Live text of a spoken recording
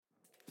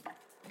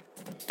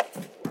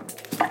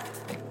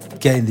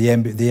getting the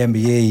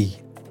MBE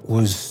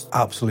was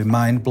absolutely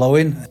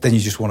mind-blowing. Then you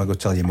just want to go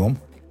tell your mum.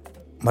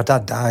 My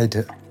dad died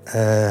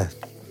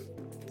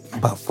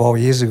about 4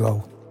 years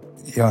ago.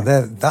 You know,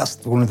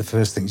 that's one of the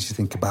first things you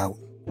think about.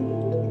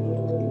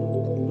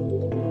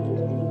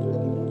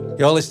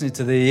 You're listening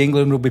to the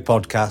England Rugby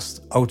Podcast,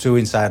 O2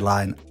 Inside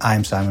Line.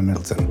 I'm Simon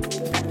Middleton.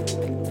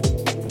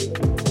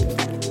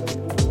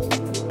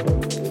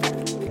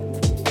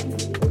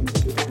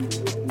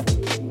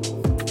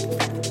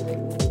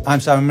 I'm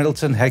Simon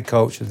Middleton, head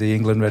coach of the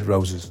England Red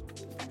Roses.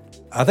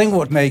 I think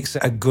what makes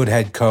a good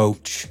head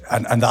coach,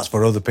 and that's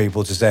for other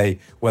people to say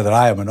whether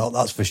I am or not,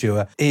 that's for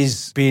sure,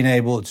 is being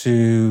able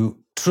to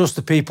trust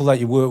the people that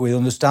you work with,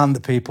 understand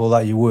the people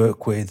that you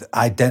work with,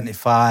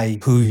 identify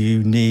who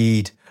you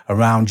need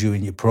around you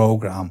in your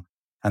programme,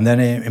 and then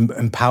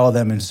empower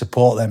them and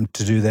support them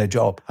to do their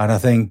job. And I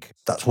think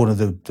that's one of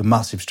the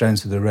massive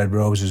strengths of the Red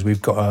Roses.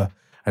 We've got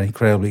an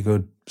incredibly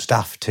good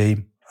staff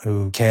team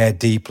who care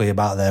deeply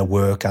about their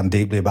work and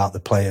deeply about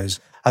the players.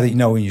 I think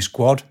knowing your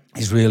squad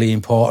is really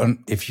important.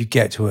 If you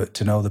get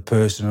to know the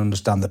person,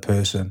 understand the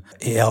person,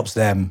 it helps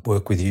them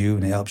work with you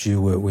and it helps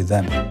you work with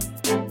them.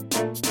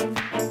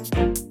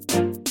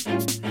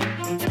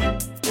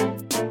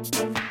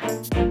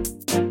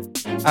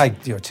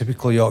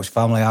 Typical Yorkshire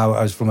family. I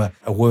was from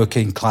a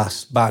working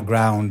class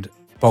background.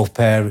 Both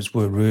parents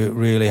worked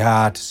really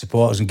hard to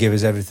support us and give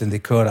us everything they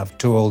could. I have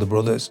two older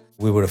brothers.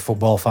 We were a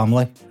football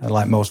family,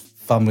 like most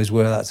families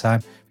were at that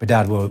time. My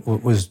dad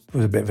was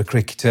a bit of a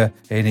cricketer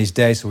in his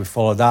day, so we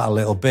followed that a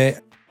little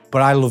bit.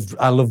 But I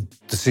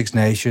loved the Six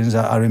Nations.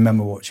 I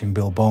remember watching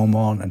Bill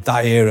Beaumont and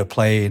that era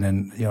playing,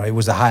 and it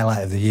was the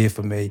highlight of the year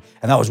for me.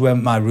 And that was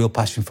when my real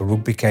passion for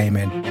rugby came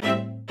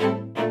in.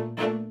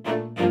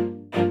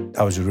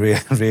 I was a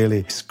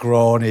really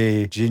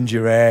scrawny,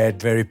 ginger-haired,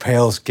 very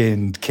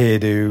pale-skinned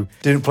kid who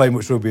didn't play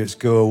much rugby at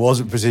school,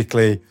 wasn't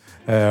particularly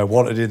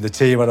wanted in the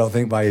team, I don't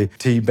think, by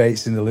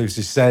teammates in the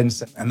loosest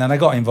sense. And then I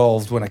got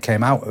involved when I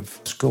came out of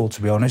school,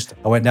 to be honest.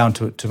 I went down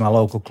to my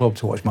local club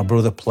to watch my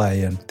brother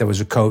play, and there was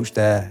a coach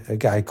there, a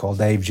guy called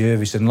Dave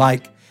Jervis. And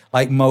like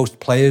most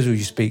players who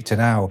you speak to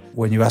now,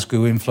 when you ask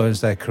who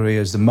influenced their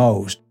careers the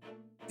most,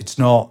 it's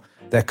not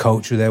their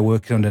coach who they're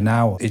working under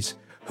now. It's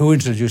who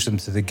introduced them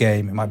to the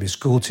game. It might be a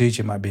school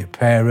teacher, it might be a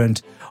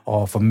parent,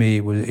 or for me,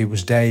 it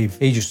was Dave.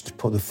 He just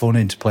put the fun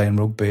into playing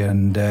rugby,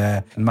 and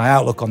my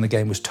outlook on the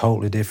game was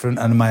totally different,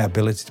 and my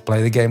ability to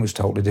play the game was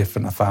totally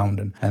different, I found,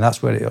 and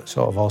that's where it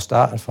sort of all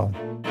started from.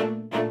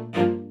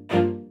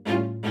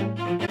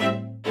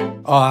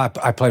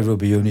 I played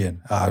rugby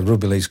union.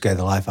 Rugby league scared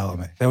the life out of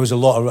me. There was a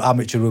lot of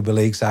amateur rugby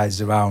league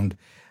sides around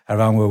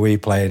where we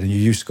played, and you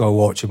used to go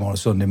watch them on a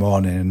Sunday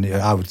morning, and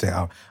I would think,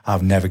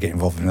 I'll never get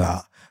involved in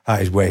that.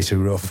 That is way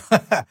too rough.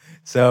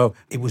 So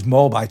it was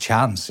more by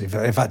chance. In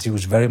fact, it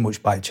was very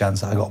much by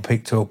chance that I got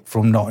picked up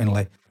from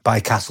Nottingham by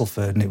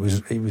Castleford, and it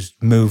was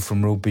moved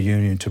from rugby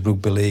union to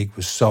rugby league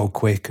was so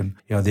quick, and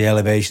the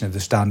elevation of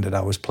the standard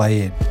I was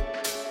playing.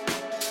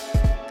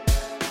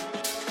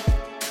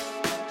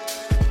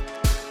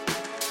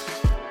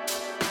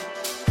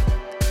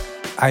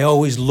 I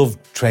always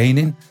loved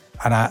training,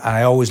 and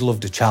I always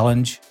loved a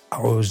challenge. I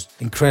was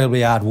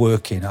incredibly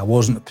hard-working. I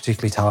wasn't a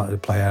particularly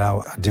talented player.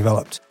 I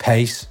developed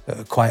pace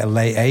at quite a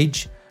late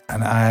age,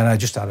 and I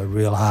just had a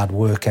real hard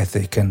work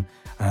ethic, and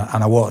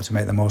I wanted to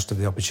make the most of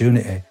the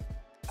opportunity.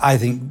 I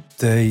think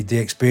the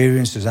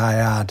experiences I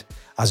had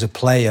as a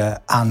player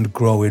and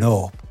growing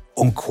up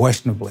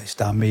unquestionably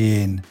stand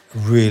me in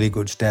really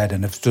good stead,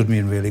 and have stood me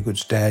in really good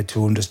stead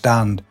to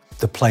understand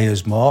the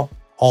players more.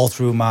 All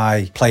through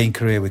my playing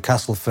career with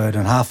Castleford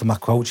and half of my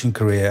coaching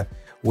career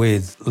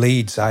with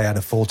Leeds, I had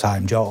a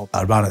full-time job.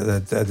 I ran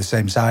at the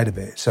same side of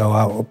it. So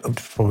I've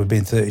probably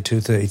been 32,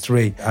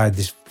 33. I had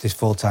this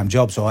full-time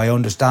job. So I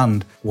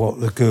understand what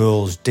the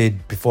girls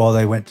did before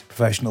they went to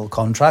professional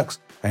contracts.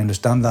 I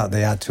understand that they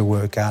had to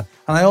work hard.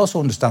 And I also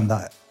understand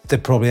that they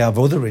probably have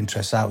other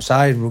interests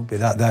outside rugby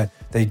that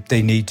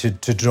they need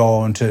to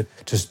draw on to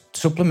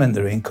supplement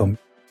their income.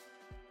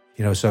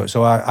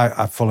 So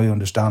I fully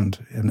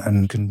understand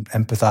and can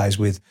empathise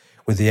with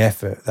the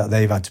effort that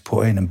they've had to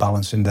put in and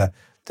balancing the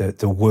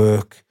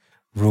work,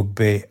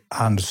 rugby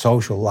and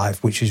social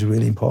life, which is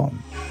really important.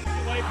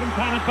 Away from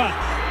Panapa,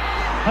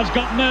 has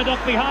got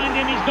Murdoch behind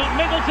him, he's got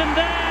Middleton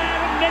there,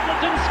 and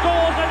Middleton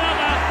scores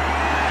another.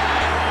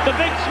 The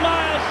big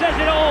smile says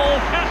it all.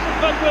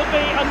 Castleford will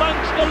be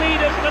amongst the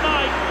leaders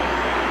tonight.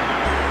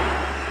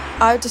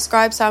 I would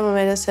describe Simon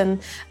Middleton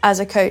as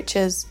a coach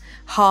as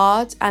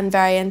hard and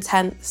very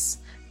intense.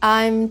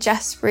 I'm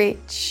Jess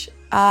Breach.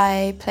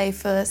 I play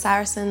for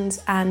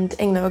Saracens and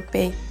England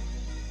Rugby.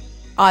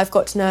 I've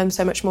got to know him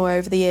so much more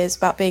over the years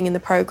about being in the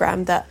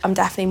programme that I'm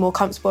definitely more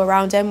comfortable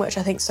around him, which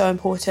I think is so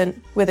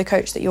important with a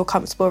coach, that you're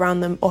comfortable around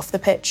them off the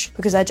pitch,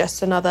 because they're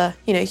just another,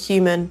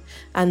 human,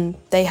 and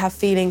they have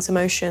feelings,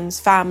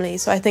 emotions, family.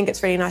 So I think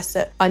it's really nice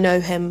that I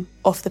know him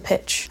off the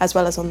pitch as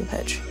well as on the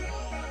pitch.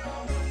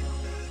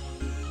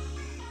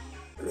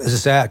 As I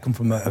say, I come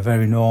from a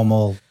very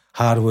normal,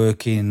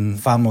 hard-working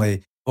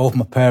family. Both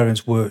my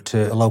parents worked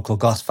at a local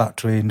glass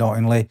factory in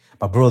Nottingham.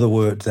 My brother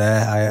worked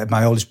there.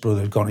 My oldest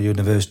brother had gone to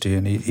university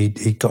and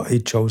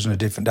he'd chosen a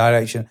different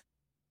direction.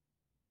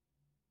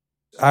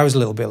 I was a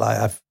little bit like,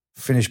 I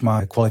finished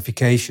my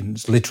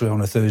qualifications literally on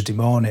a Thursday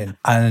morning,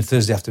 and on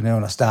Thursday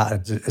afternoon I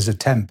started as a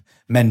temp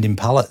mending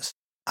pallets.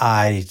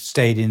 I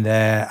stayed in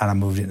there and I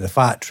moved into the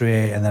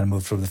factory, and then I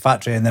moved from the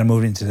factory, and then I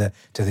moved into the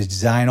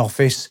design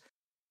office.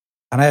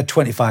 And I had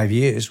 25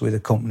 years with the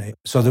company.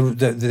 So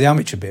the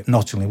amateur bit,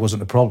 Nottingham,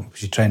 wasn't a problem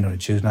because you trained on a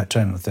Tuesday night,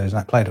 trained on a Thursday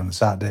night, played on a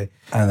Saturday,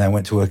 and then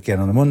went to work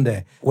again on a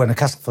Monday. When the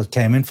Castleford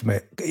came in for me,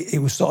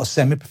 it was sort of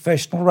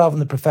semi-professional rather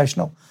than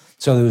professional.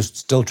 So there was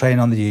still training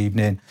on the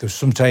evening. There was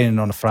some training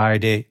on a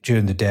Friday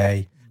during the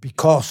day.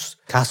 Because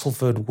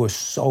Castleford was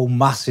so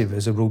massive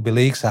as a rugby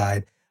league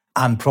side,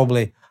 and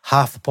probably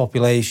half the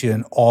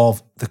population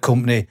of the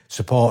company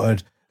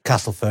supported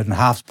Castleford and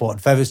half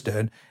supported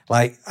Featherstone,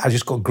 like, I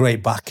just got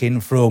great backing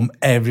from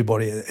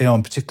everybody,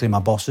 and particularly my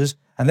bosses.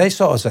 And they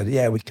sort of said,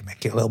 yeah, we can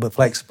make it a little bit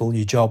flexible,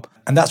 your job.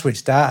 And that's where it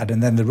started.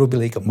 And then the rugby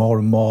league got more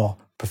and more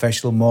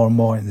professional, more and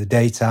more in the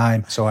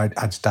daytime. So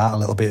I'd start a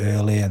little bit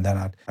early, and then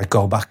I'd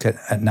go back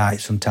at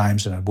night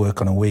sometimes, and I'd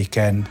work on a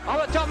weekend.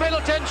 Oh, Tom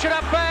Middleton should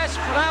have best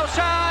from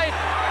outside.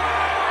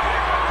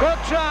 Good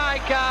try,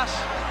 Cass.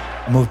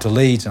 I moved to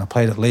Leeds, and I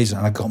played at Leeds,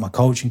 and I got my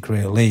coaching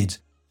career at Leeds.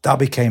 That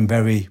became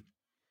very,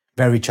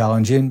 very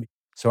challenging.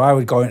 So I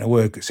would go into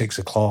work at 6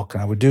 o'clock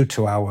and I would do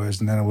 2 hours,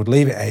 and then I would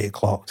leave at 8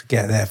 o'clock to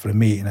get there for a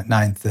meeting at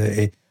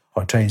 9:30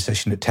 or a training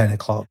session at 10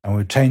 o'clock. And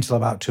we'd train till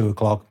about 2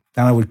 o'clock.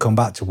 Then I would come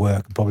back to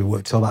work and probably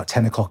work till about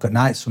 10 o'clock at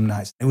night some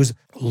nights. It was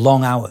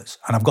long hours,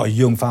 and I've got a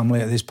young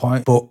family at this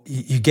point, but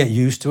you get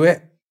used to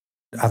it.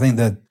 I think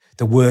that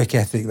the work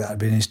ethic that had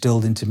been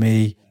instilled into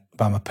me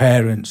by my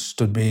parents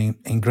stood me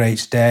in great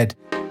stead.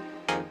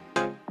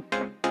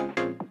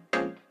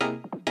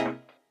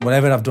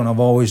 Whatever I've done, I've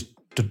always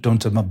done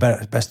to my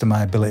best of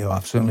my ability, or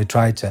I've certainly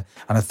tried to,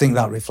 and I think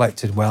that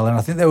reflected well. And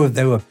I think they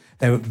were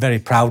very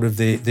proud of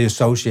the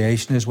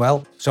association as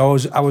well. So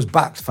I was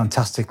backed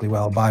fantastically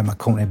well by my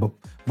company, but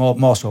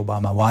more so by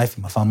my wife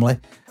and my family.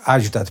 I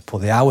just had to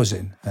put the hours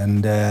in,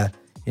 and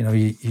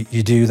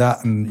you do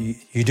that, and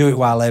you do it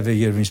while ever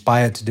you're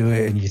inspired to do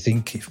it, and you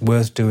think it's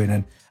worth doing.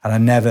 And I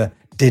never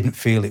didn't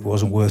feel it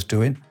wasn't worth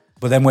doing.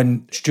 But then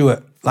when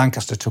Stuart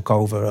Lancaster took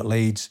over at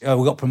Leeds, we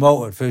got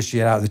promoted first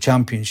year out of the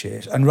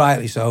Championship, and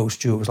rightly so.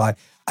 Stuart was like,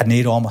 I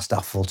need all my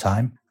staff full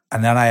time.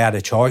 And then I had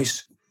a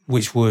choice,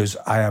 which was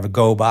I either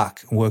go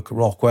back and work at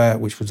Rockware,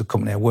 which was the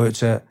company I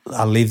worked at.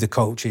 I'll leave the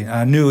coaching. And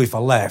I knew if I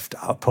left,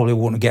 I probably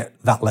wouldn't get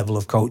that level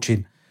of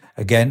coaching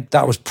again.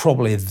 That was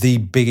probably the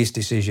biggest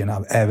decision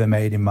I've ever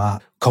made in my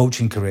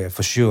coaching career,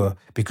 for sure,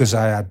 because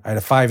I had a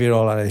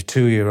 5-year-old, I had a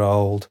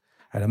 2-year-old,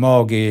 I had a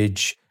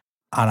mortgage,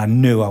 and I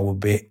knew I would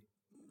be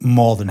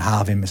more than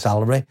halving my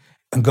salary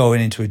and going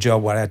into a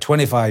job where I had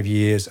 25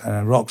 years and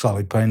a rock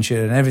solid pension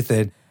and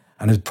everything,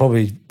 and it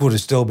probably would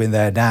have still been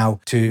there now,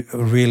 to a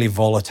really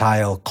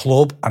volatile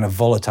club and a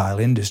volatile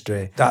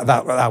industry.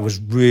 That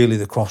was really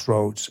the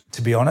crossroads.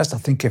 To be honest, I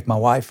think if my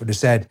wife would have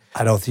said,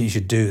 I don't think you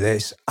should do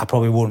this, I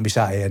probably wouldn't be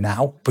sat here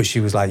now. But she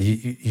was like,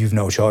 you've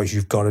no choice,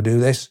 you've got to do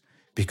this,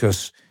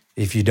 because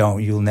if you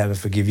don't, you'll never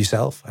forgive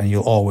yourself and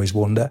you'll always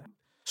wonder.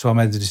 So I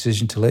made the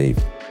decision to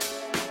leave.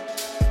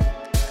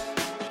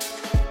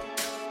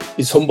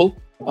 He's humble.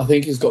 I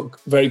think he's got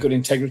very good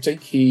integrity.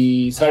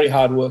 He's very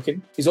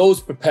hardworking. He's always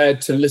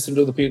prepared to listen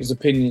to other people's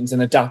opinions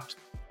and adapt.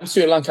 I'm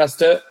Stuart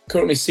Lancaster,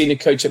 currently senior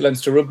coach at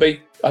Leinster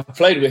Rugby. I've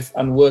played with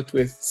and worked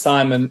with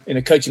Simon in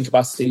a coaching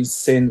capacity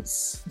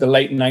since the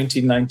late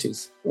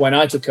 1990s. When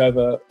I took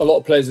over, a lot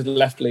of players had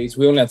left Leeds.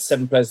 We only had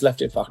 7 players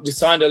left, in fact. We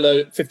signed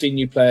 15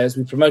 new players.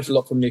 We promoted a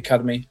lot from the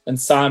academy. And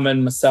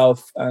Simon,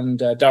 myself and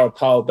Darryl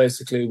Powell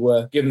basically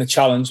were given the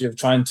challenge of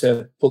trying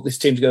to put this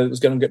team together that was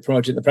going to get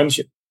promoted in the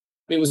Premiership.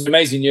 It was an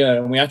amazing year,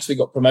 and we actually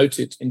got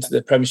promoted into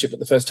the Premiership at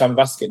the first time of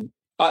asking.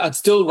 I'd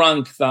still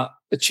rank that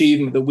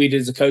achievement that we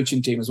did as a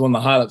coaching team as one of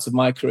the highlights of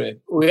my career.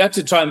 We had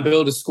to try and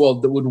build a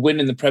squad that would win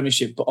in the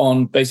Premiership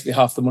on basically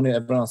half the money that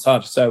everyone else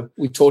had. So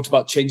we talked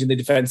about changing the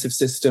defensive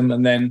system,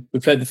 and then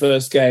we played the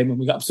first game and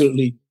we got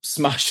absolutely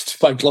smashed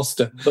by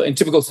Gloucester. But in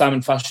typical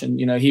Simon fashion,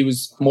 he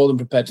was more than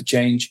prepared to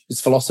change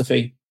his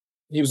philosophy.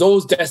 He was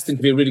always destined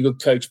to be a really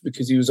good coach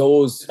because he was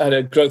always had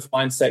a growth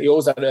mindset. He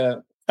always had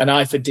an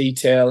eye for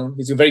detail.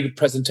 He's a very good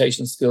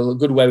presentation skill, a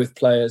good way with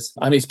players,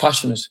 and he's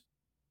passionate.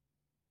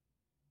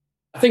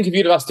 I think if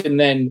you'd have asked him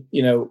then,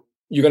 you're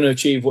going to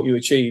achieve what you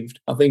achieved,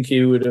 I think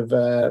he would have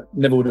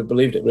never would have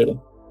believed it, really.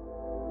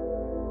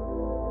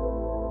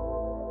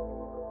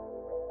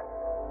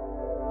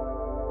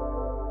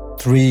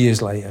 Three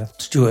years later,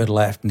 Stuart had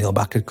left, Neil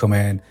Back had come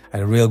in. I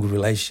had a real good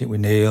relationship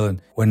with Neil,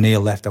 and when Neil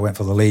left, I went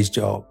for the Leeds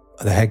job,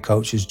 the head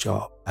coach's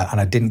job, and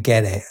I didn't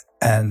get it.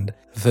 And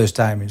the first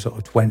time in sort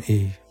of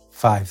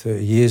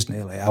 25-30 years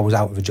nearly, I was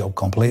out of a job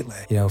completely.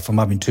 From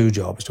having 2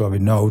 jobs to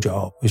having no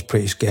job was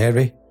pretty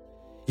scary.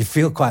 You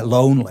feel quite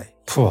lonely.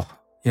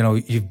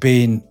 You've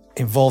been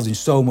involved in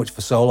so much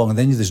for so long, and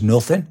then there's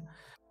nothing.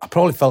 I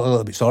probably felt a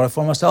little bit sorry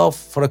for myself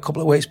for a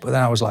couple of weeks, but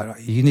then I was like,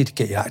 right, you need to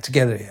get your act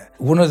together here.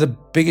 One of the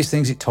biggest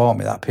things it taught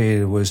me that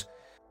period was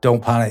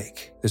don't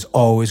panic. There's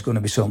always going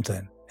to be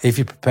something. If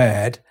you're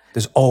prepared,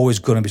 there's always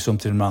going to be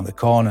something around the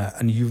corner,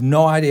 and you've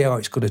no idea how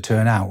it's going to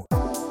turn out.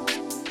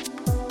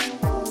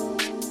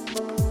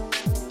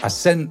 I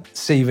sent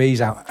CVs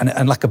out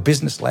and like a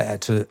business letter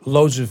to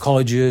loads of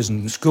colleges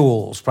and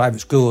schools, private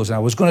schools, and I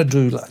was going to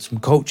do like some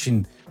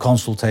coaching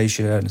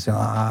consultation and things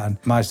like that. And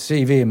my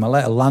CV and my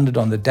letter landed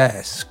on the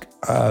desk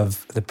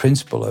of the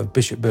principal of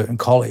Bishop Burton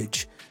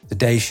College the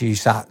day she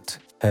sacked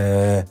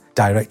her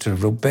director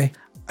of rugby.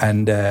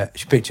 And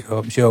she picked it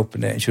up, she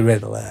opened it, and she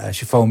read the letter,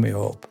 she phoned me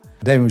up.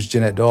 Her name was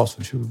Jeanette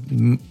Dawson. She was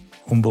an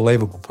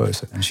unbelievable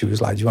person. And she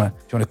was like, do you want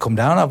to come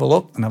down, have a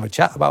look and have a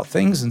chat about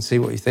things and see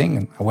what you think?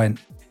 And I went,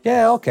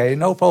 yeah, okay,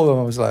 no problem.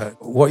 I was like,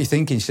 what are you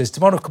thinking? She says,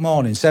 tomorrow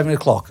morning, 7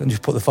 o'clock, and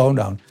just put the phone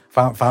down.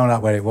 Found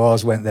out where it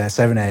was, went there,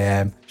 7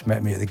 a.m. She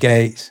met me at the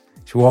gates.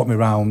 She walked me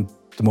around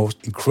the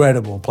most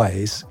incredible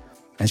place.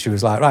 And she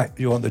was like, right,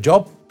 you want the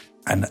job?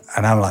 And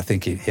I'm like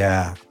thinking,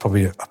 yeah,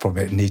 I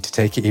probably need to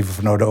take it even if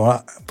I don't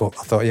want it. But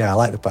I thought, yeah, I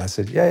like the part. I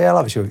said, yeah, I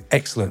love it. She was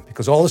excellent,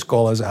 because all the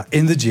scholars are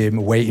in the gym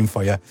waiting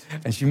for you.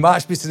 And she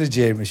marched me to the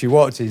gym and she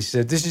walked in. She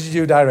said, this is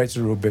your new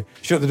director of rugby.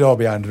 Shut the door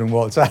behind her and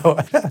walked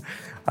out.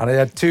 And I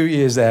had 2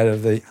 years there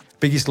of the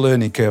biggest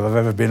learning curve I've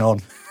ever been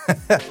on.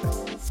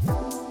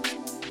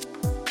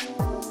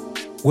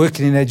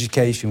 Working in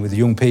education with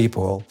young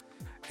people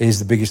is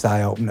the biggest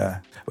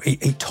eye-opener.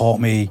 It taught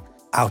me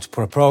how to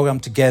put a programme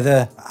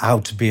together, how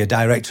to be a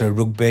director of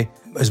rugby,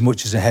 as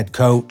much as a head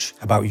coach,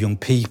 about young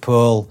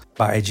people,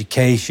 about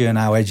education,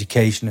 how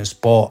education and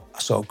sport are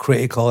sort of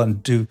critical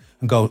and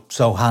go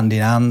so hand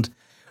in hand.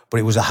 But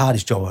it was the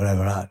hardest job I've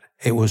ever had.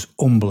 It was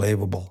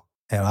unbelievable.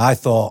 You know, I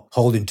thought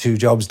holding 2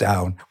 jobs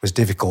down was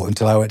difficult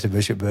until I went to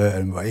Bishop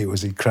Burton, but it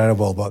was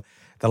incredible. But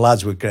the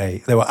lads were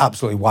great. They were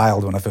absolutely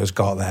wild when I first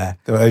got there.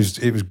 It was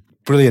a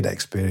brilliant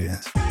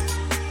experience.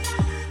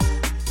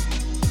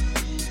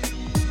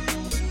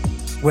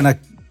 When I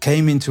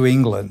came into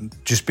England,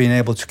 just being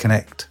able to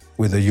connect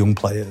with the young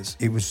players,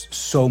 it was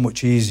so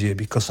much easier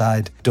because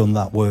I'd done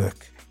that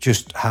work.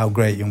 Just how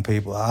great young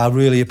people are. I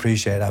really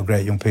appreciate how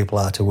great young people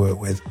are to work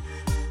with.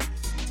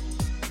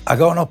 I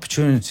got an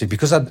opportunity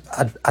because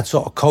I'd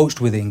sort of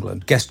coached with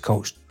England, guest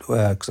coached,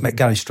 because I met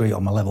Gary Street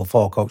on my level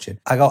 4 coaching.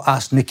 I got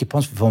asked, Nicky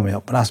Ponsford phoned me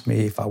up and asked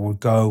me if I would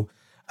go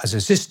as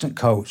assistant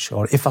coach,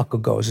 or if I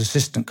could go as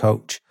assistant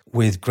coach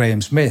with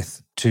Graham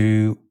Smith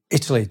to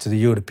Italy, to the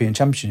European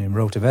Championship in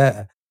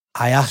Rotoveta.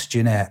 I asked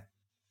Jeanette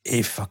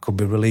if I could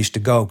be released to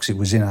go because it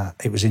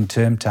was in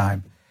term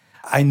time.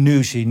 I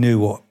knew she knew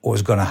what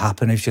was going to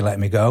happen if she let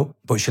me go,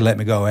 but she let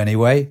me go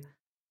anyway.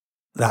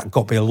 That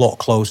got me a lot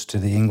closer to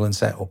the England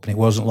setup, and it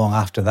wasn't long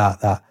after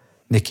that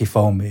Nicky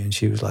phoned me and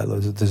she was like,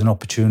 look, there's an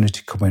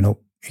opportunity coming up.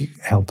 You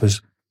help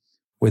us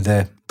with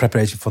the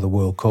preparation for the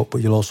World Cup,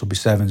 but you'll also be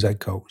Sevens head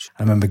coach.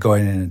 I remember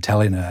going in and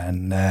telling her,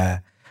 and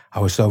I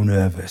was so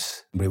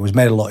nervous, but it was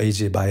made a lot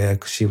easier by her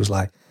because she was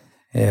like,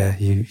 yeah,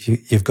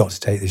 you've got to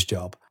take this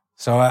job.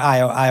 So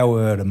I owe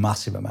her a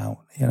massive amount,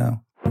 you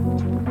know.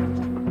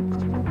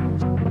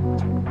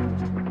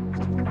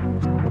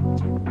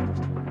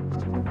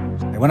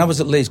 When I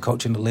was at Leeds,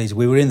 coaching at Leeds,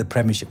 we were in the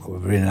Premiership, we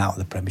were in and out of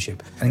the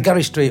Premiership. And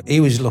Gary Street,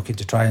 he was looking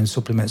to try and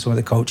supplement some of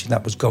the coaching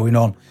that was going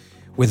on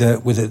with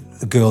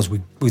the girls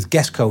with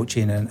guest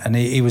coaching, and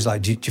he was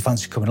like, do you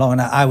fancy coming along?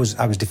 And I was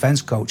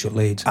defence coach at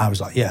Leeds. I was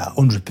like, yeah,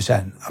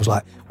 100%. I was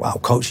like, wow,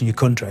 coaching your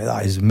country,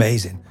 that is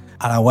amazing.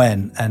 And I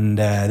went, and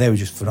they were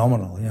just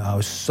phenomenal. You know, I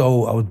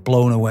was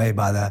blown away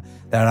by their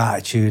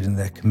attitude and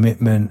their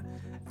commitment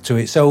to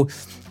it. So,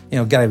 you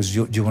know, Gary was,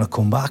 do you want to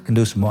come back and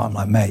do some more? I'm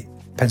like, mate,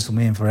 pencil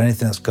me in for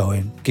anything that's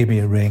going. Give me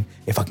a ring.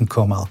 If I can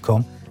come, I'll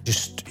come.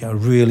 Just, you know,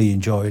 really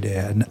enjoyed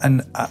it,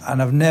 and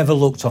I've never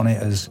looked on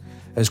it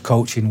as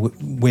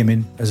coaching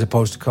women as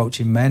opposed to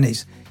coaching men.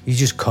 You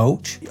just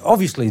coach.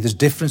 Obviously, there's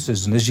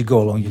differences, and as you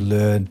go along, you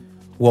learn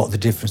what the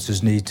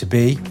differences need to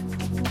be.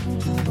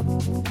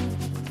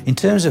 In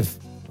terms of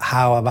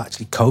how I've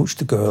actually coached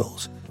the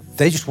girls,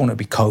 they just want to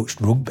be coached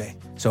rugby.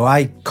 So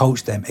I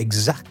coached them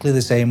exactly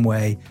the same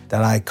way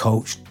that I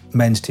coached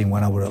men's team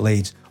when I was at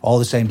Leeds. All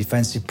the same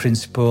defensive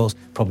principles,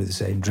 probably the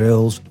same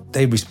drills.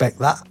 They respect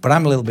that. But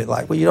I'm a little bit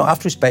like, well, you don't have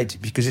to respect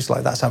it because it's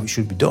like that's how it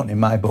should be done in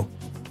my book.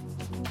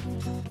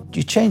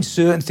 You change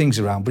certain things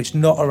around, but it's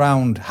not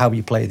around how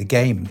you play the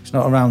game. It's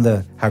not around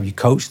how you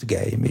coach the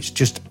game. It's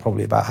just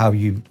probably about how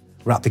you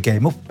wrap the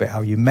game up a bit,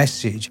 how you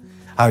message,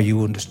 how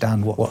you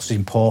understand what's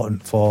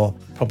important for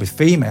probably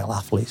female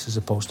athletes as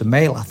opposed to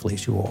male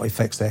athletes, what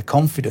affects their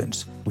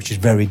confidence, which is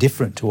very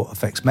different to what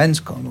affects men's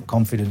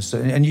confidence.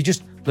 And you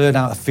just learn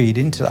how to feed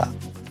into that.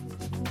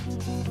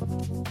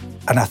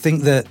 And I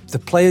think that the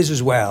players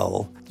as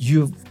well,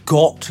 you've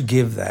got to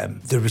give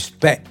them the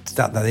respect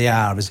that they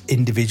are as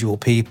individual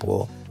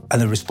people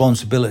and the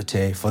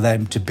responsibility for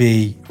them to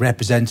be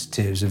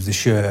representatives of the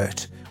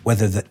shirt,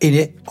 whether they're in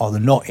it or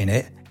they're not in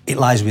it, it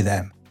lies with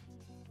them.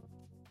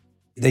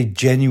 They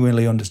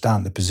genuinely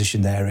understand the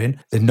position they're in.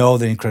 They know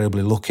they're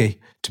incredibly lucky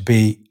to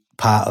be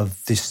part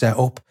of this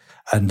setup,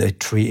 and they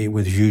treat it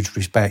with huge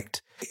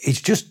respect.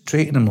 It's just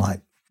treating them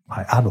like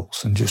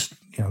adults and just,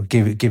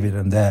 giving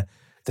them the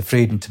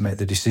freedom to make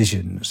the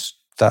decisions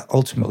that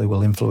ultimately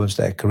will influence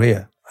their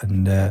career.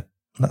 And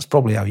that's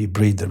probably how you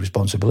breed the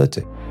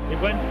responsibility.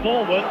 It went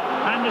forward.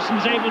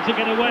 Anderson's able to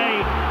get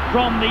away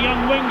from the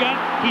young winger.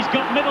 He's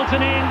got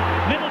Middleton in.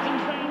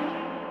 Middleton's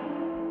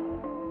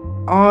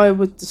range. I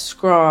would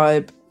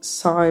describe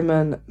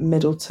Simon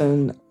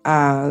Middleton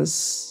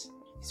as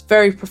he's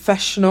very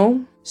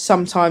professional,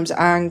 sometimes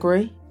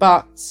angry,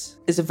 but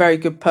is a very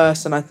good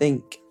person, I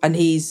think. And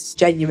he's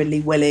genuinely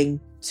willing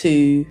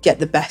to get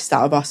the best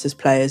out of us as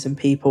players and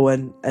people,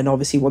 and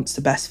obviously wants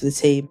the best for the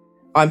team.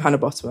 I'm Hannah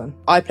Botterman.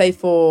 I play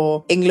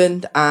for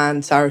England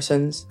and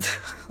Saracens.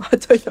 I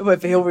don't know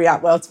whether he'll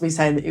react well to me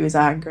saying that he was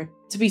angry.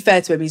 To be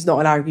fair to him, he's not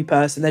an angry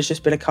person. There's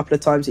just been a couple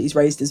of times that he's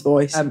raised his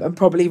voice, and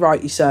probably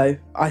rightly so.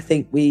 I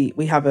think we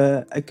have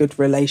a good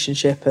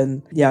relationship,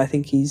 and yeah, I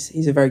think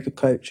he's a very good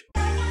coach.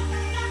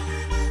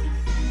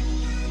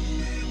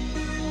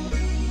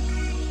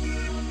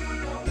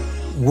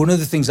 One of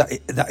the things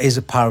that is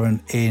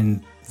apparent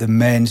in the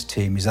men's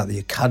team is that the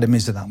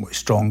academies are that much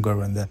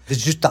stronger, and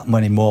there's just that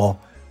many more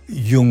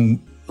young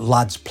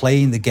lads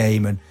playing the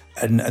game, and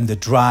the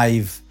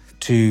drive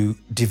to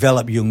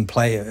develop young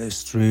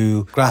players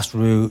through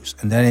grassroots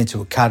and then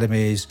into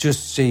academies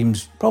just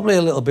seems probably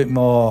a little bit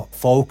more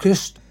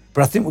focused.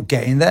 But I think we're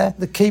getting there.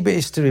 The key bit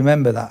is to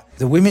remember that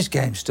the women's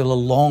game's still a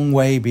long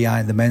way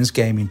behind the men's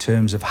game in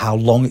terms of how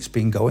long it's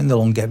been going, the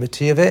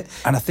longevity of it.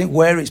 And I think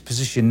where it's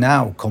positioned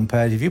now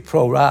compared, if you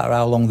pro-rata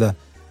how long the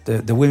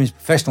women's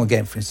professional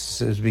game, for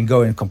instance, has been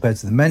going compared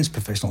to the men's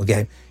professional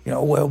game,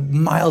 we're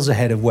miles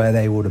ahead of where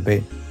they would have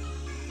been.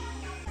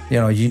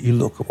 You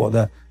look at what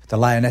the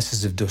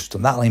Lionesses have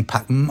done, that'll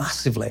impact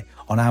massively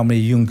on how many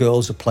young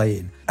girls are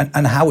playing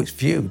and how it's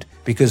viewed,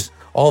 because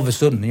all of a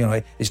sudden,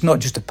 it's not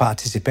just a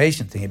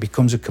participation thing, it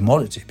becomes a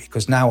commodity,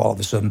 because now all of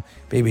a sudden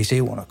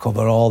BBC want to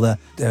cover all the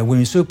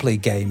Women's Super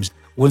League games.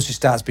 Once it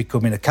starts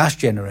becoming a cash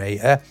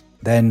generator,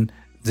 then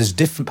there's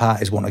different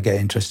parties want to get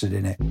interested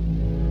in it.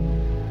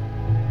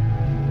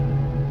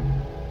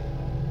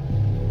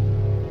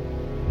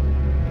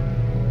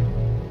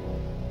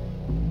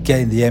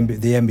 Getting the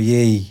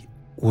MBE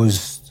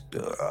was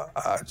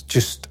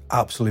just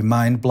absolutely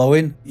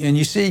mind-blowing. And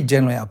you see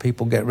generally how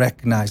people get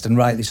recognised, and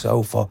rightly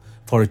so, for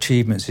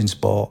achievements in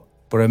sport.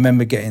 But I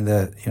remember getting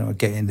the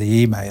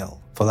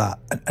email for that.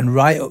 And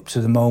right up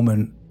to the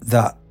moment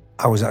that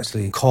I was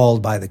actually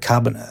called by the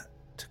cabinet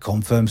to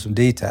confirm some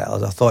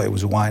details, I thought it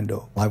was a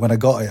wind-up. Like when I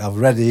got it, I've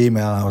read the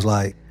email and I was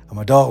like, and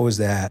my daughter was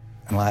there,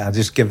 and I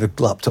just gave the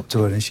laptop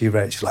to her and she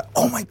read it. She's like,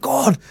 "Oh my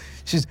God."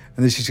 And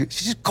then she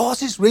said, "Of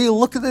course it's real,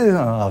 look at this." And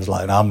I was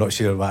like, "No, I'm not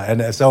sure about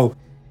it." And so,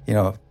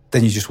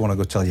 then you just want to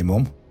go tell your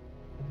mum.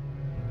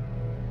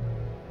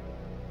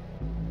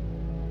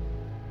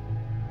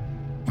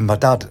 And my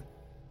dad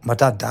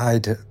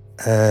died.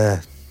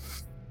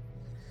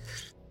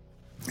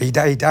 He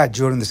died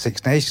during the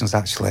Six Nations,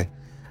 actually,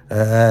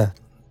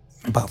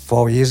 about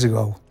 4 years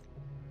ago.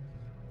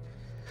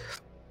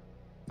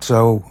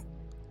 So,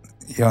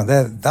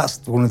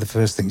 that's one of the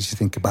first things you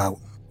think about.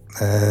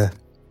 Sorry.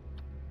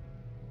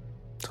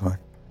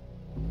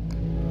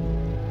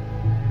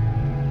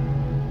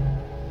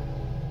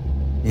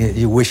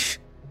 You wish,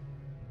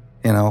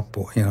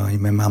 but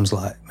my mum's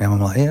like,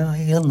 "Yeah,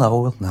 he'll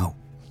know."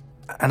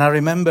 And I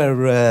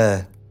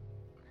remember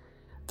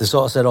they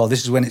sort of said, "Oh,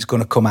 this is when it's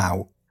going to come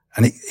out."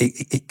 And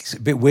it's a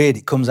bit weird.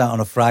 It comes out on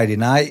a Friday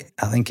night.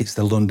 I think it's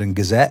the London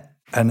Gazette.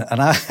 And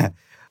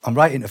I'm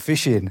right into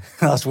fishing.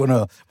 That's one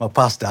of my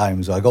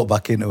pastimes. I got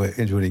back into it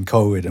in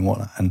COVID and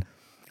whatnot. And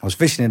I was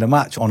fishing in a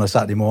match on a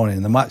Saturday morning,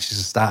 and the match is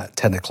to start at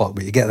 10 o'clock,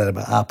 but you get there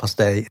about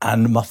 8:30.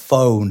 And my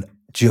phone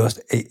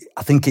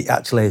I think it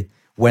actually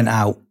went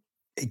out.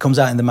 It comes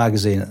out in the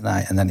magazine at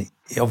night, and then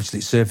it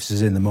obviously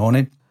surfaces in the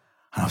morning.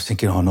 And I was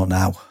thinking, "Oh, not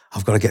now.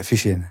 I've got to get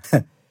fishing."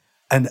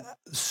 And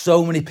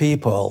so many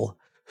people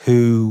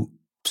who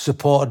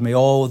supported me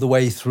all the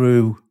way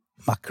through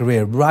my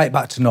career, right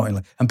back to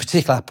Nottingham. And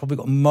particularly, I probably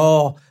got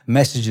more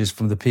messages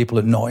from the people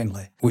at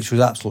Nottingham, which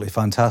was absolutely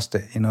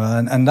fantastic,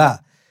 and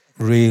that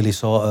really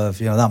sort of,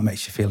 that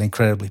makes you feel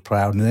incredibly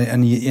proud.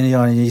 And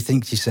you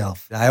think to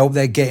yourself, I hope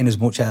they're getting as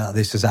much out of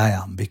this as I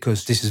am,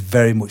 because this is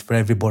very much for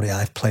everybody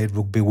I've played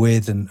rugby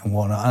with and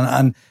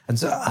whatnot. And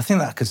so I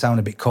think that could sound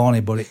a bit corny,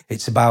 but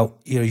it's about,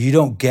 you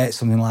don't get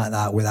something like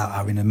that without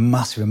having a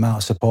massive amount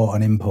of support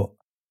and input.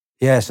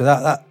 Yeah, so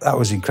that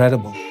was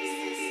incredible.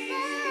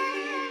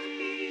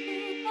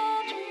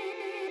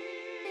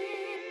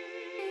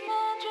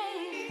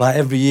 Like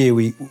every year,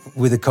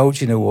 with the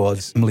coaching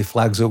awards, Emily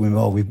flags up with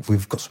me,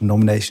 we've got some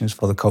nominations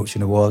for the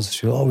coaching awards.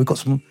 She goes, we've got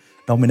some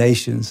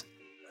nominations.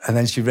 And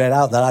then she read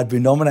out that I'd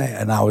been nominated,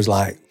 and I was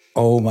like,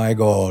 "Oh my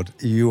God,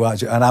 you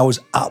actually..." And I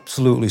was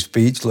absolutely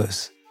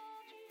speechless.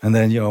 And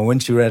then, when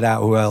she read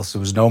out who else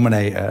was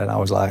nominated, and I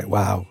was like,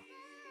 wow,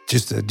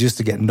 just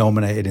to get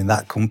nominated in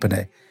that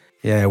company,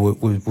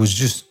 was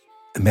just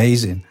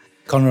amazing.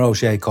 Conor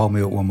O'Shea called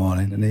me up one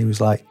morning, and he was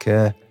like,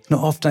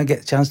 not often I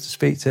get a chance to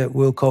speak to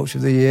World Coach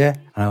of the Year.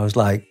 And I was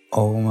like,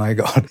 oh my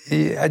God.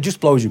 It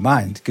just blows your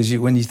mind because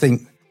when you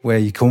think where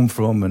you come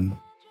from. And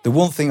the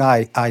one thing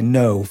I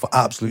know for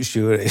absolute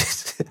sure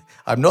is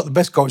I'm not the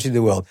best coach in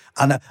the world.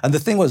 And the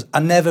thing was, I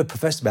never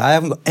professed to be. I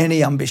haven't got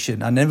any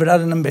ambition. I never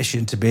had an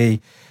ambition to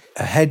be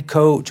a head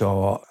coach,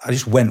 or I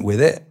just went with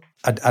it.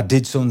 I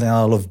did something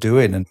I loved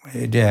doing, and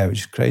it was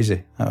just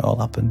crazy how it all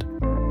happened.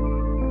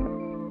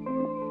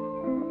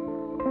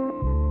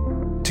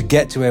 To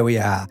get to where we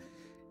are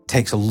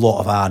takes a lot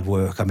of hard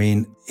work. I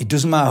mean, it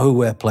doesn't matter who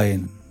we're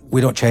playing.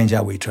 We don't change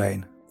how we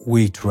train.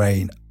 We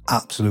train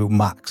absolute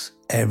max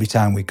every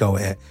time we go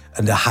here,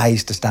 and the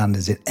highest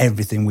standards in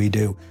everything we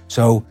do.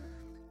 So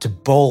to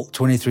bolt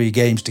 23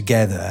 games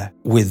together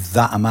with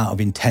that amount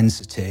of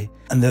intensity,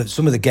 and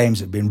some of the games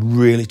have been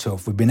really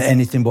tough. We've been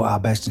anything but our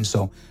best in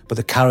some, but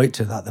the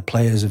character that the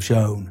players have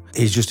shown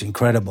is just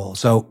incredible.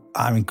 So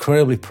I'm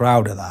incredibly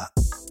proud of that.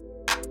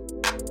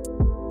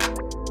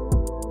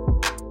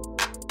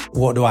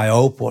 What do I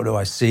hope? What do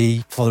I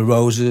see? For the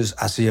Roses,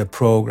 I see a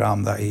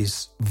programme that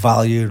is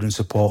valued and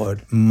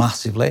supported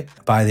massively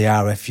by the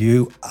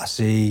RFU. I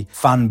see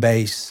fan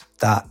base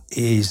that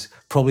is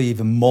probably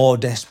even more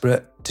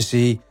desperate to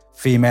see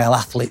female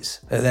athletes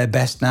at their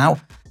best now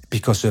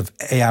because of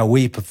how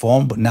we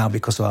perform, but now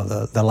because of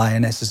what the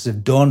Lionesses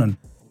have done and,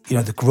 you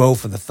know, the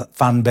growth of the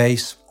fan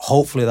base.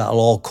 Hopefully that'll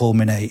all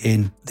culminate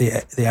in the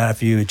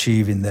RFU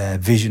achieving their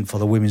vision for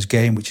the women's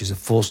game, which is a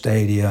full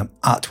stadium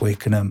at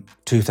Twickenham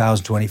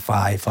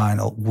 2025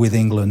 final with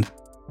England.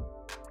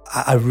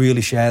 I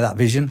really share that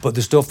vision, but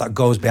the stuff that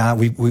goes behind,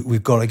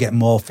 we've got to get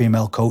more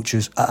female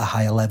coaches at a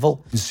higher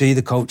level and see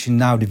the coaching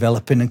now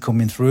developing and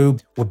coming through.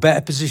 We're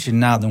better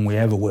positioned now than we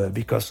ever were,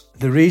 because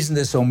the reason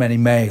there's so many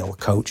male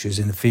coaches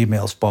in the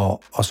female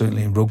sport, or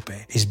certainly in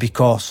rugby, is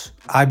because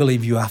I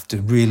believe you have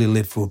to really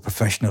live through a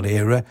professional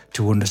era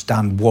to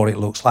understand what it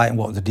looks like and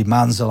what the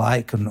demands are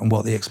like and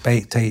what the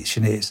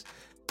expectation is.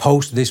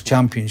 Post this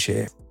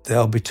championship,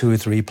 there'll be 2 or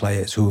 3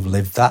 players who have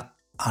lived that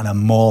and are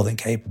more than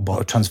capable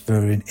of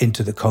transferring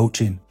into the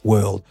coaching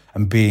world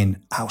and being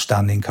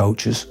outstanding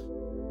coaches.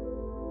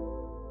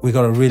 We've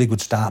got a really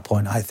good start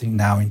point, I think,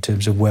 now in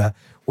terms of where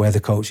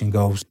the coaching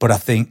goes. But I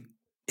think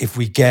if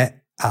we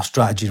get our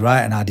strategy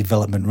right and our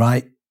development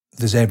right,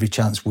 there's every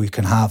chance we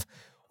can have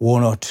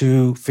 1 or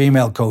 2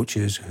 female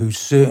coaches who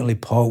certainly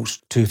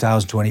post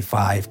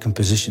 2025 can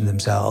position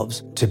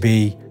themselves to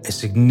be a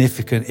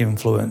significant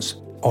influence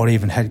or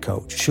even head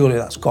coach. Surely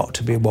that's got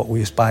to be what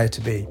we aspire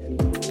to be.